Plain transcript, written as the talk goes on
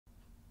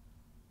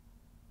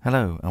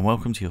Hello and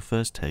welcome to your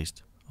first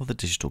taste of the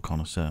Digital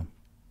Connoisseur.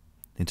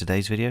 In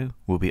today's video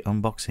we'll be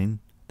unboxing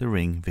the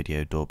Ring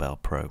Video Doorbell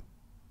Pro.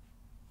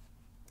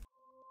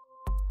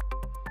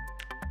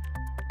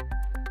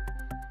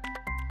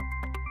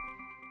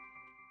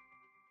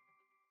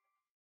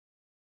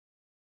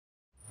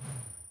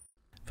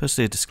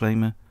 Firstly, a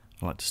disclaimer.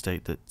 I'd like to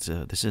state that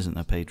this isn't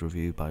a paid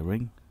review by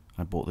Ring.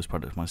 I bought this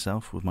product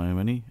myself with my own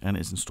money and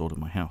it is installed in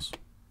my house.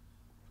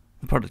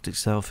 The product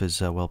itself is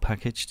well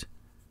packaged.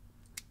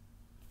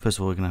 First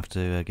of all, we're going to have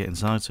to get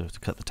inside, so we have to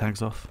cut the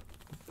tags off.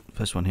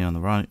 First one here on the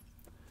right,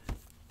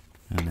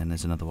 and then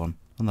there's another one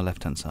on the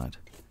left hand side.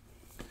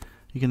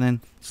 You can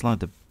then slide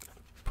the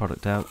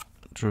product out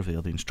to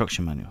reveal the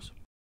instruction manuals.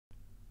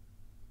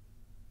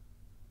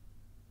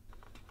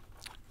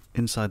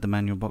 Inside the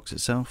manual box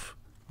itself,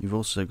 you've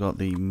also got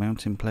the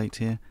mounting plate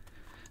here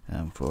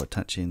for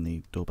attaching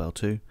the Doorbell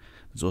to.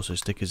 There's also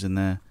stickers in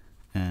there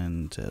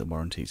and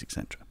warranties,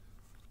 etc.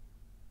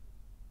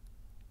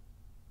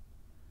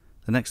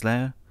 The next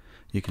layer,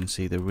 you can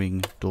see the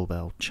Ring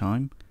Doorbell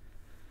chime.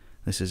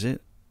 This is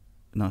it,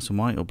 nice and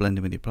white or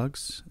blending with your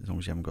plugs, as long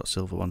as you haven't got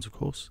silver ones, of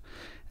course.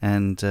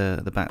 And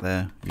at the back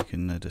there, you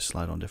can just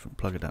slide on different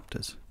plug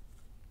adapters.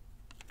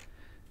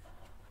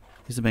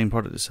 Here's the main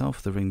product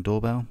itself, the Ring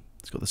Doorbell.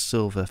 It's got the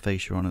silver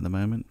fascia on at the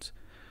moment.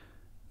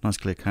 Nice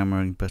clear camera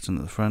and button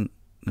at the front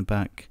and the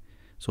back.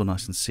 It's all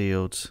nice and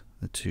sealed.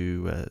 The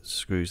two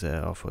screws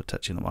there are for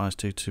attaching the wires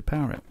to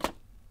power it.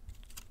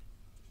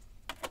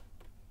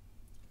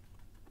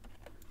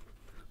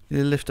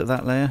 You lift up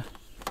that layer.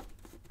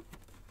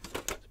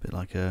 It's a bit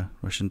like a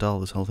Russian doll,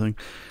 this whole thing.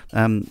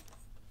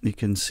 You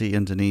can see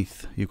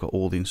underneath you've got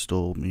all the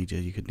installed media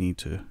you could need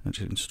to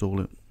actually install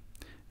it.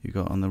 You've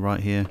got on the right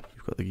here,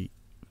 you've got the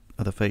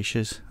other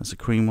fascias. That's a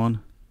cream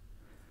one.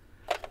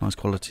 Nice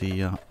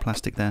quality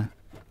plastic there.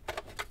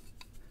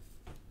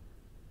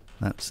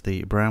 That's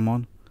the brown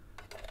one.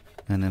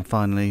 And then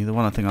finally, the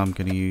one I think I'm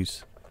going to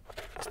use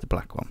is the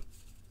black one.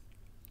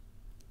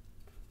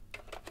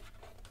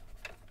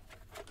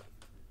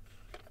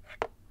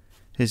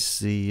 Here's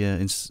the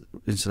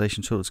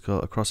installation tool. It's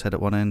got a crosshead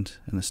at one end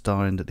and a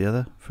star end at the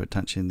other for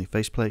attaching the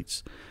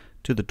faceplates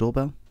to the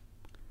doorbell.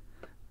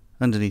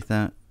 Underneath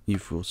that,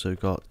 you've also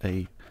got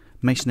a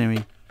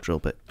masonry drill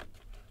bit.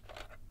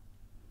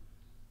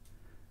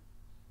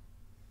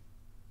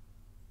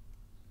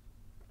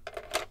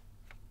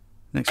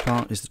 Next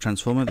part is the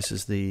transformer. This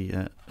is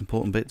the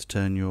important bit to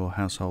turn your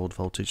household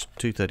voltage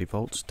 230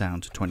 volts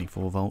down to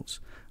 24 volts,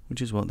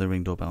 which is what the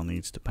Ring Doorbell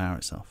needs to power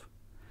itself.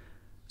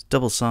 It's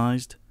double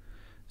sized,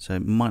 so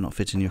it might not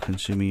fit in your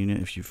consumer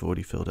unit if you've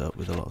already filled it up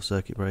with a lot of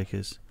circuit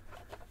breakers.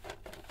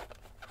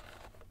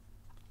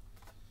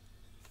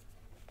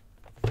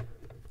 The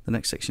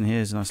next section here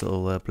is a nice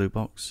little blue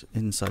box.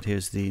 Inside here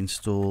is the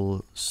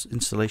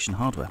installation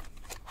hardware.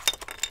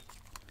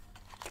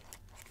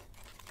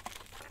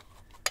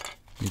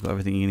 You've got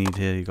everything you need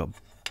here. You've got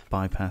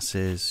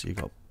bypasses, you've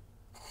got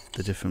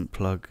the different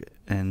plug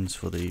ends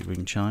for the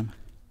Ring chime.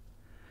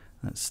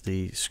 That's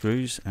the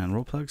screws and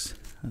raw plugs.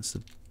 That's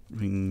the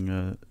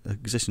Ring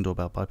existing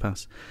doorbell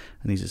bypass,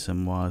 and these are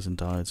some wires and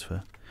diodes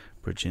for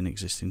bridging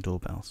existing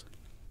doorbells.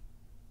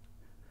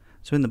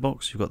 So in the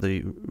box you've got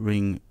the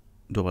Ring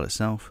doorbell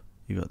itself,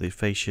 you've got the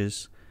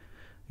fascias,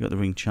 you've got the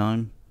Ring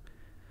chime,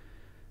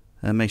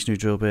 a masonry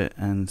drill bit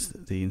and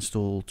the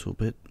install tool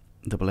bit,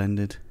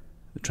 double-ended,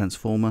 the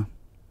transformer.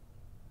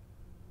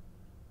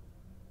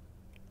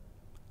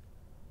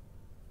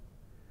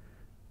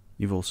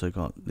 You've also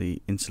got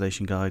the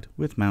installation guide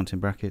with mounting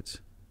brackets.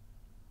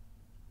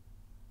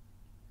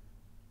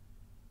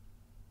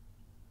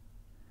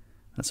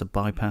 That's a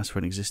bypass for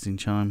an existing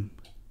chime.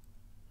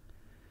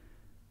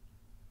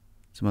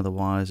 Some other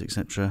wires,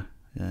 etc.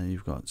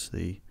 You've got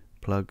the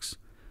plugs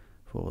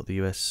for the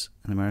US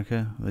and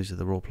America. These are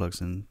the raw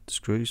plugs and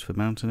screws for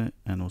mounting it,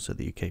 and also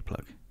the UK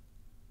plug.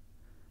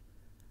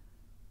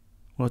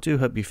 Well, I do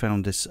hope you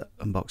found this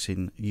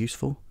unboxing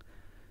useful.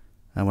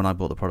 And when I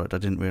bought the product, I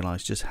didn't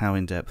realise just how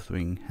in-depth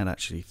Ring had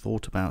actually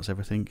thought about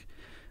everything.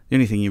 The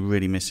only thing you're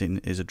really missing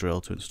is a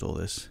drill to install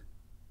this.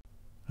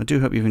 I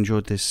do hope you've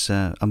enjoyed this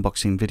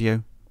unboxing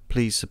video.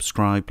 Please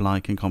subscribe,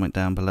 like and comment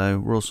down below.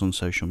 We're also on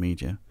social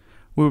media.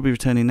 We will be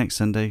returning next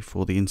Sunday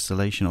for the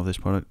installation of this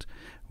product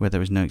where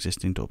there is no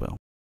existing doorbell.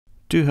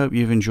 Do hope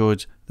you've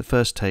enjoyed the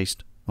first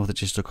taste of the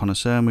Digital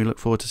Connoisseur, and we look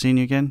forward to seeing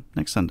you again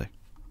next Sunday.